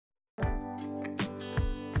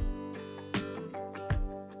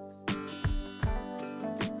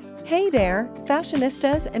Hey there,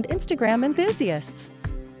 fashionistas and Instagram enthusiasts!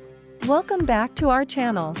 Welcome back to our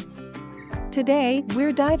channel. Today,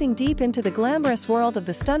 we're diving deep into the glamorous world of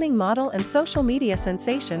the stunning model and social media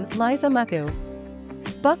sensation, Liza Makhu.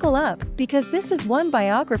 Buckle up, because this is one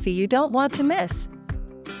biography you don't want to miss.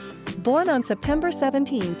 Born on September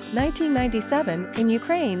 17, 1997, in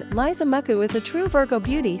Ukraine, Liza Makhu is a true Virgo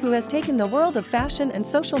beauty who has taken the world of fashion and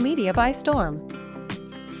social media by storm.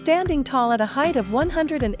 Standing tall at a height of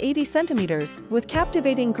 180 centimeters, with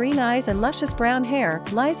captivating green eyes and luscious brown hair,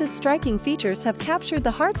 Liza's striking features have captured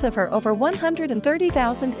the hearts of her over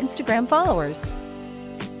 130,000 Instagram followers.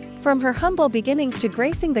 From her humble beginnings to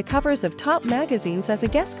gracing the covers of top magazines as a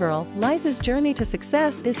guest girl, Liza's journey to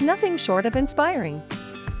success is nothing short of inspiring.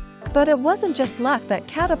 But it wasn't just luck that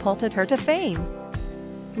catapulted her to fame.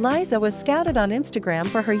 Liza was scouted on Instagram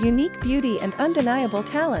for her unique beauty and undeniable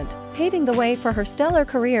talent, paving the way for her stellar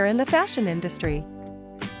career in the fashion industry.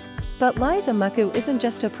 But Liza Makhu isn't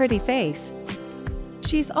just a pretty face.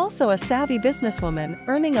 She's also a savvy businesswoman,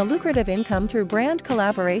 earning a lucrative income through brand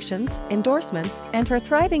collaborations, endorsements, and her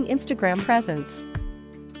thriving Instagram presence.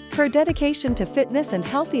 Her dedication to fitness and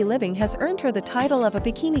healthy living has earned her the title of a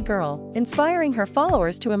bikini girl, inspiring her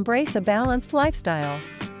followers to embrace a balanced lifestyle.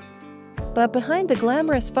 But behind the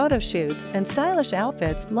glamorous photo shoots and stylish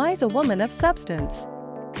outfits lies a woman of substance.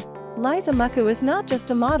 Liza Makhu is not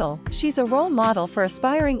just a model, she's a role model for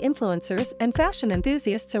aspiring influencers and fashion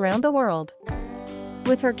enthusiasts around the world.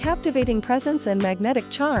 With her captivating presence and magnetic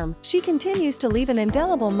charm, she continues to leave an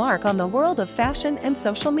indelible mark on the world of fashion and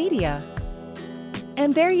social media.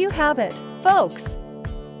 And there you have it, folks!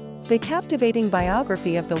 The captivating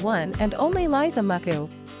biography of the one and only Liza Makhu.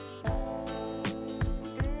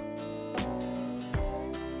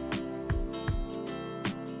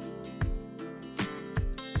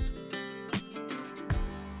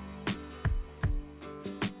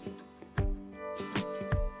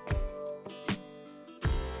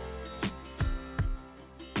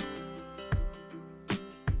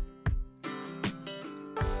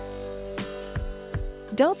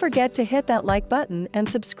 Don't forget to hit that like button and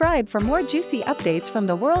subscribe for more juicy updates from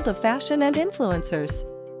the world of fashion and influencers.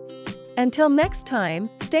 Until next time,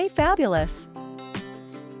 stay fabulous!